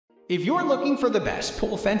If you're looking for the best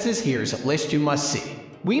pool fences, here's a list you must see.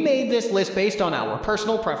 We made this list based on our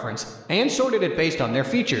personal preference and sorted it based on their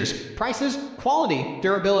features, prices, quality,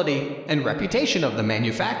 durability, and reputation of the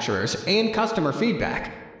manufacturers and customer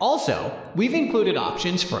feedback. Also, we've included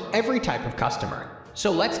options for every type of customer. So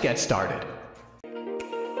let's get started.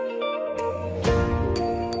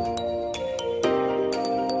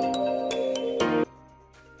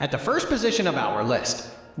 At the first position of our list,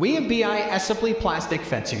 we have BISupply plastic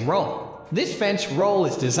fencing roll. This fence roll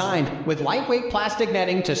is designed with lightweight plastic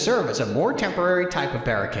netting to serve as a more temporary type of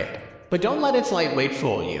barricade. But don't let its lightweight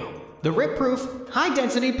fool you. The rip-proof,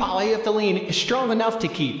 high-density polyethylene is strong enough to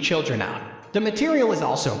keep children out. The material is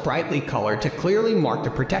also brightly colored to clearly mark the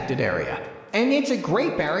protected area. And it's a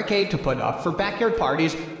great barricade to put up for backyard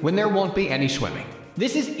parties when there won't be any swimming.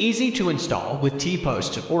 This is easy to install with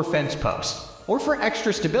T-posts or fence posts. Or for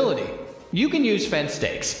extra stability, you can use fence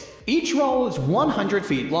stakes. Each roll is 100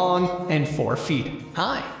 feet long and 4 feet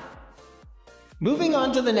high. Moving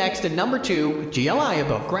on to the next at number 2, GLI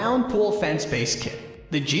Above Ground Pool Fence Base Kit.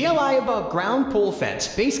 The GLI Above Ground Pool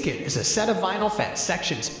Fence Base Kit is a set of vinyl fence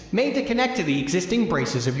sections made to connect to the existing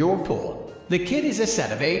braces of your pool. The kit is a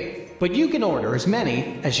set of 8, but you can order as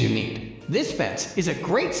many as you need. This fence is a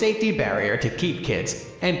great safety barrier to keep kids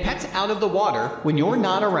and pets out of the water when you're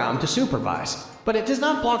not around to supervise. But it does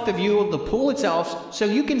not block the view of the pool itself, so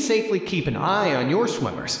you can safely keep an eye on your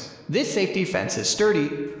swimmers. This safety fence is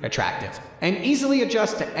sturdy, attractive, and easily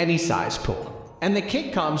adjusts to any size pool. And the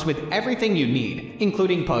kit comes with everything you need,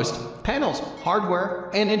 including posts, panels, hardware,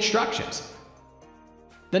 and instructions.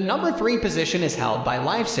 The number 3 position is held by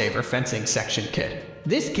Lifesaver Fencing Section Kit.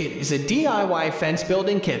 This kit is a DIY fence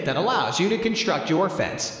building kit that allows you to construct your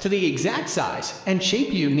fence to the exact size and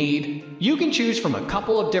shape you need. You can choose from a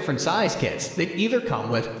couple of different size kits that either come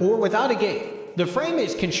with or without a gate. The frame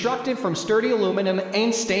is constructed from sturdy aluminum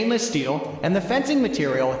and stainless steel, and the fencing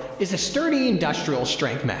material is a sturdy industrial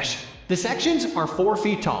strength mesh. The sections are 4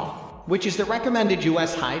 feet tall, which is the recommended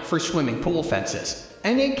US height for swimming pool fences,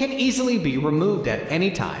 and it can easily be removed at any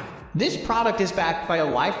time. This product is backed by a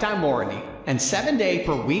lifetime warranty and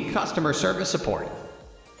 7-day-per-week customer service support.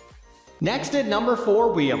 Next at number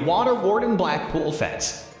 4, we have WaterWarden Black Pool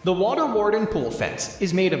Fence. The WaterWarden Pool Fence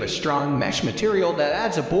is made of a strong mesh material that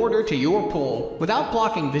adds a border to your pool without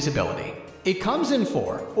blocking visibility. It comes in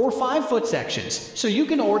 4 or 5 foot sections, so you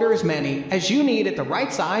can order as many as you need at the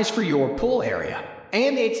right size for your pool area.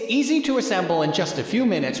 And it's easy to assemble in just a few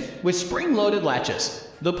minutes with spring-loaded latches.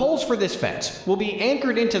 The poles for this fence will be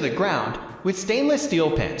anchored into the ground with stainless steel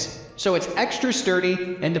pins, so it's extra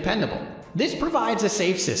sturdy and dependable. This provides a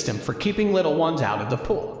safe system for keeping little ones out of the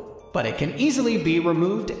pool, but it can easily be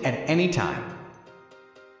removed at any time.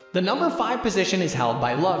 The number 5 position is held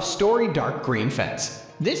by Love Story Dark Green Fence.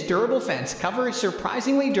 This durable fence cover is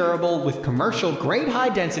surprisingly durable with commercial-grade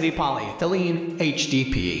high-density polyethylene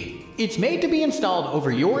HDPE. It's made to be installed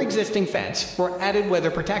over your existing fence for added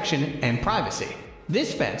weather protection and privacy.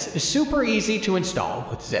 This fence is super easy to install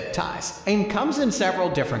with zip ties and comes in several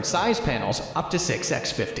different size panels up to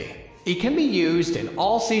 6x50. It can be used in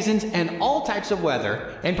all seasons and all types of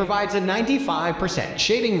weather and provides a 95%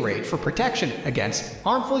 shading rate for protection against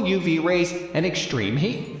harmful UV rays and extreme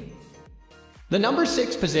heat. The number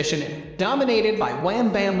 6 position, dominated by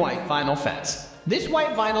WamBam White Vinyl Fence. This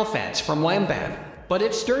white vinyl fence from WamBam, but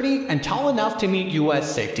it's sturdy and tall enough to meet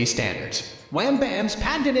US safety standards. WamBam's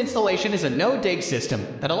patented installation is a no-dig system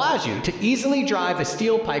that allows you to easily drive a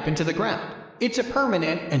steel pipe into the ground. It's a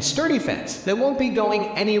permanent and sturdy fence that won't be going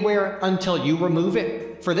anywhere until you remove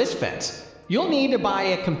it. For this fence, you'll need to buy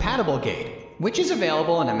a compatible gate, which is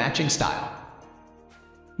available in a matching style.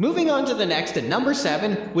 Moving on to the next at number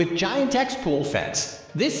 7 with Giantex Pool Fence.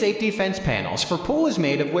 This safety fence panels for pool is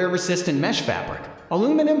made of wear-resistant mesh fabric,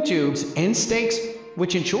 aluminum tubes, and stakes,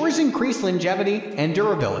 which ensures increased longevity and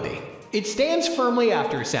durability. It stands firmly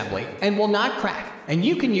after assembly and will not crack, and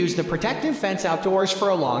you can use the protective fence outdoors for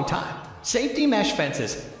a long time. Safety mesh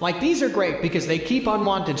fences like these are great because they keep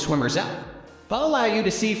unwanted swimmers out, but allow you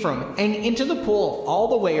to see from and into the pool all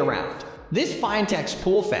the way around. This Giantex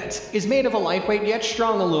pool fence is made of a lightweight yet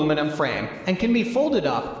strong aluminum frame and can be folded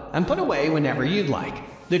up and put away whenever you'd like.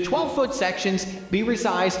 The 12-foot sections be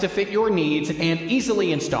resized to fit your needs and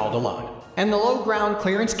easily installed alone. And the low ground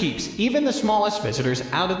clearance keeps even the smallest visitors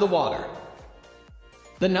out of the water.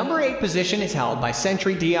 The number 8 position is held by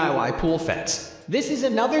Sentry DIY Pool Fence. This is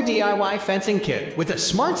another DIY fencing kit with a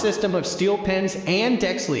smart system of steel pins and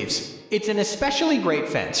deck sleeves. It's an especially great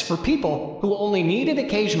fence for people who only need it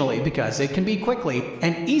occasionally because it can be quickly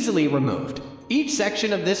and easily removed. Each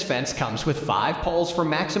section of this fence comes with 5 poles for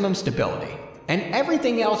maximum stability, and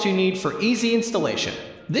everything else you need for easy installation.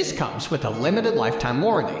 This comes with a limited lifetime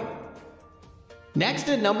warranty. Next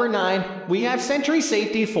at number 9, we have Sentry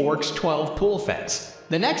Safety 4x12 Pool Fence.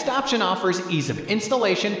 The next option offers ease of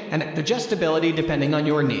installation and adjustability depending on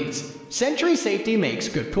your needs. Sentry Safety makes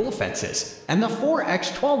good pool fences, and the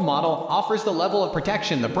 4x12 model offers the level of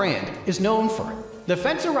protection the brand is known for. The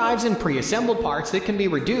fence arrives in pre-assembled parts that can be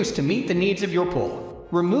reduced to meet the needs of your pool.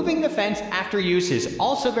 Removing the fence after use is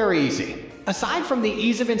also very easy. Aside from the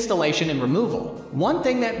ease of installation and removal, one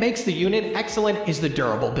thing that makes the unit excellent is the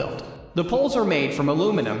durable build. The poles are made from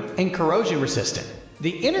aluminum and corrosion resistant. The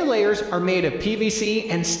inner layers are made of PVC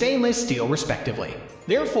and stainless steel respectively.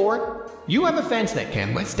 Therefore, you have a fence that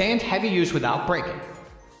can withstand heavy use without breaking.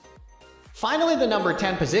 Finally, the number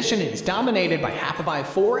 10 position is dominated by Happybuy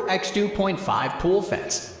 4x2.5 Pool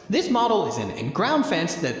Fence. This model is an in-ground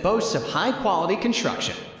fence that boasts of high-quality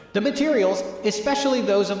construction. The materials, especially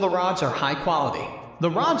those of the rods, are high quality. The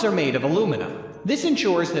rods are made of aluminum. This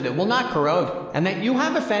ensures that it will not corrode and that you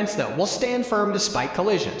have a fence that will stand firm despite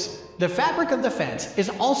collisions. The fabric of the fence is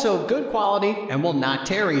also good quality and will not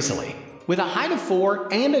tear easily. With a height of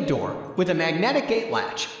 4 and a door with a magnetic gate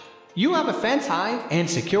latch, you have a fence high and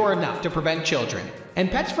secure enough to prevent children and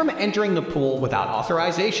pets from entering the pool without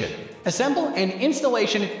authorization. Assemble and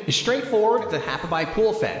installation is straightforward. The Happybuy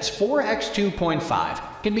Pool Fence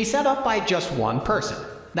 4x2.5 can be set up by just one person.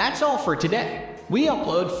 That's all for today. We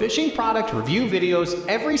upload fishing product review videos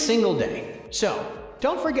every single day, so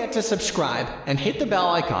don't forget to subscribe and hit the bell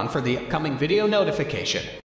icon for the upcoming video notification.